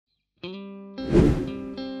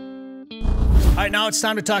All right, now it's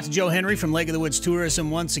time to talk to Joe Henry from Lake of the Woods Tourism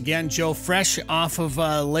once again. Joe, fresh off of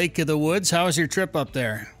Lake of the Woods. How was your trip up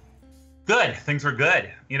there? Good. Things were good.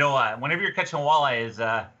 You know, whenever you're catching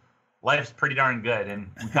walleyes, life's pretty darn good. And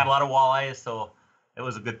we caught a lot of walleyes, so it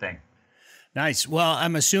was a good thing. Nice. Well,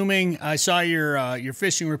 I'm assuming I saw your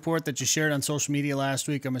fishing report that you shared on social media last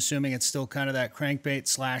week. I'm assuming it's still kind of that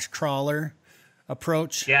crankbait / crawler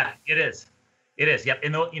approach. Yeah, it is. It is. Yep.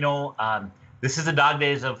 And this is the dog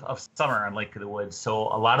days of summer on Lake of the Woods.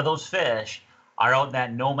 So a lot of those fish are out in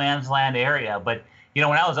that no man's land area. But, when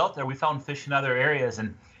I was out there, we found fish in other areas.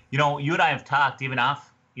 And, you and I have talked even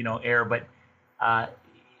off, air, but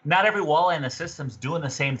not every walleye in the system's doing the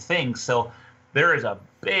same thing. So there is a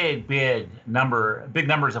big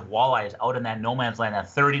numbers of walleyes out in that no man's land, that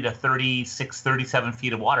 30 to 36, 37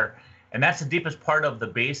 feet of water. And that's the deepest part of the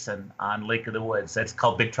basin on Lake of the Woods. That's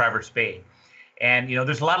called Big Traverse Bay. And,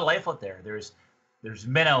 there's a lot of life out there. There's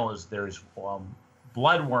minnows, there's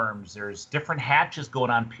bloodworms, there's different hatches going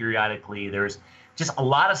on periodically. There's just a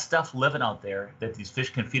lot of stuff living out there that these fish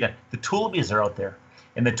can feed on. The tulipies are out there.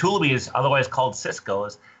 And the tulipies, otherwise called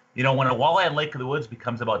ciscos, when a walleye in Lake of the Woods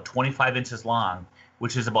becomes about 25 inches long,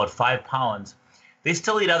 which is about 5 pounds, they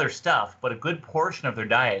still eat other stuff, but a good portion of their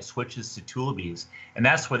diet switches to tulipies. And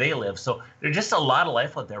that's where they live. So there's just a lot of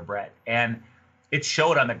life out there, Brett. And it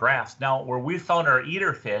showed on the graphs. Now, where we found our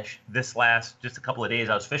eater fish just a couple of days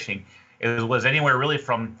I was fishing, it was anywhere really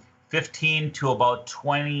from 15 to about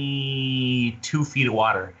 22 feet of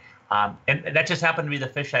water. And that just happened to be the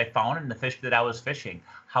fish I found and the fish that I was fishing.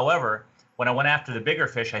 However, when I went after the bigger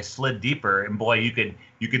fish, I slid deeper, and boy, you could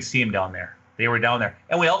see them down there. They were down there.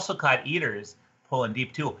 And we also caught eaters pulling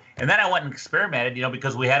deep too. And then I went and experimented,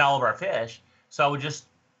 because we had all of our fish. So I was just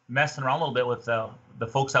messing around a little bit with the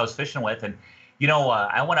folks I was fishing with. And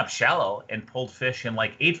I went up shallow and pulled fish in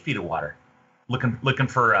like 8 feet of water, looking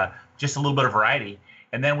for just a little bit of variety.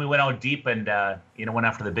 And then we went out deep and went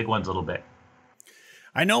after the big ones a little bit.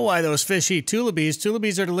 I know why those fish eat tulipies.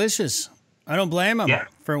 Tulipies are delicious. I don't blame them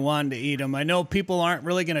for wanting to eat them. I know people aren't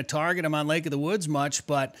really going to target them on Lake of the Woods much,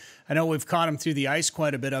 but I know we've caught them through the ice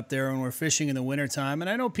quite a bit up there when we're fishing in the wintertime. And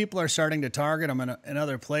I know people are starting to target them in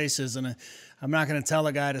other places. And I'm not going to tell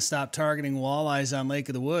a guy to stop targeting walleyes on Lake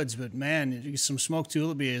of the Woods, but man, some smoked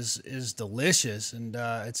tulipy is delicious. And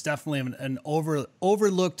it's definitely an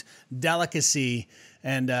overlooked delicacy.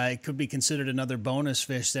 And it could be considered another bonus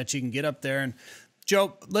fish that you can get up there. And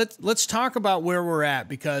Joe, let's talk about where we're at,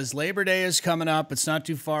 because Labor Day is coming up. It's not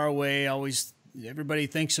too far away. Everybody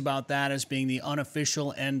thinks about that as being the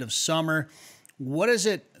unofficial end of summer. What does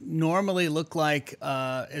it normally look like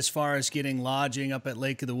as far as getting lodging up at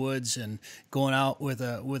Lake of the Woods and going out with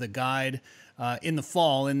a guide in the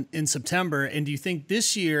fall, in September? And do you think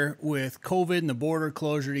this year, with COVID and the border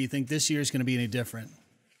closure, do you think this year is going to be any different?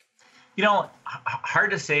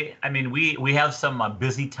 Hard to say. I mean, we have some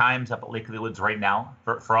busy times up at Lake of the Woods right now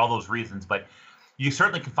for all those reasons, but you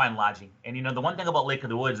certainly can find lodging. And, the one thing about Lake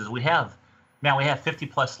of the Woods is we have 50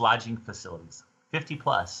 plus lodging facilities, 50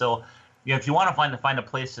 plus. So, if you want to find a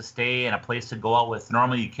place to stay and a place to go out with,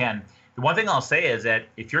 normally you can. The one thing I'll say is that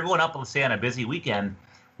if you're going up, let's say on a busy weekend,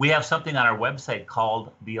 we have something on our website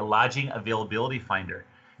called the Lodging Availability Finder.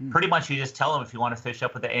 Pretty much you just tell them if you want to fish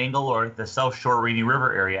up at the Angle or the South Shore Rainy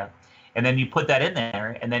River area. And then you put that in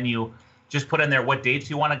there, and then you just put in there what dates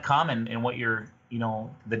you want to come and what your,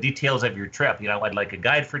 the details of your trip. I'd like a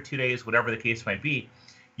guide for 2 days, whatever the case might be.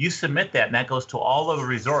 You submit that, and that goes to all of the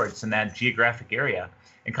resorts in that geographic area.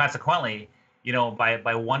 And consequently,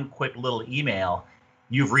 by one quick little email,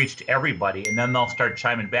 you've reached everybody, and then they'll start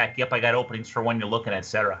chiming back. Yep, I got openings for when you're looking, et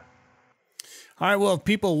cetera. All right, well, if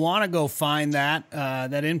people want to go find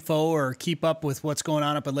that info or keep up with what's going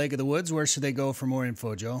on up at Lake of the Woods, where should they go for more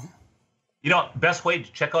info, Joe? Best way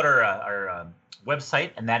to check out our website,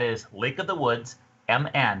 and that is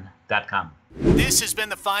lakeofthewoodsmn.com. This has been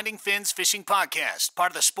the Finding Fins Fishing Podcast, part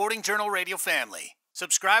of the Sporting Journal Radio family.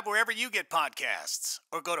 Subscribe wherever you get podcasts,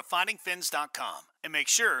 or go to findingfins.com, and make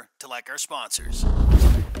sure to like our sponsors.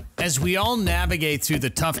 As we all navigate through the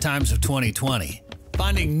tough times of 2020,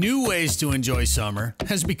 finding new ways to enjoy summer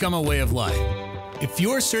has become a way of life. If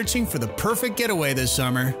you're searching for the perfect getaway this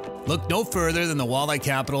summer, look no further than the walleye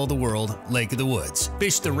capital of the world, Lake of the Woods.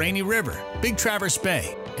 Fish the Rainy River, Big Traverse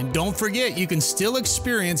Bay, and don't forget you can still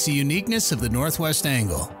experience the uniqueness of the Northwest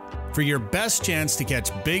Angle. For your best chance to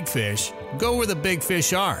catch big fish, go where the big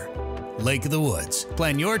fish are. Lake of the Woods.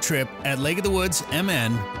 Plan your trip at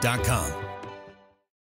lakeofthewoodsmn.com.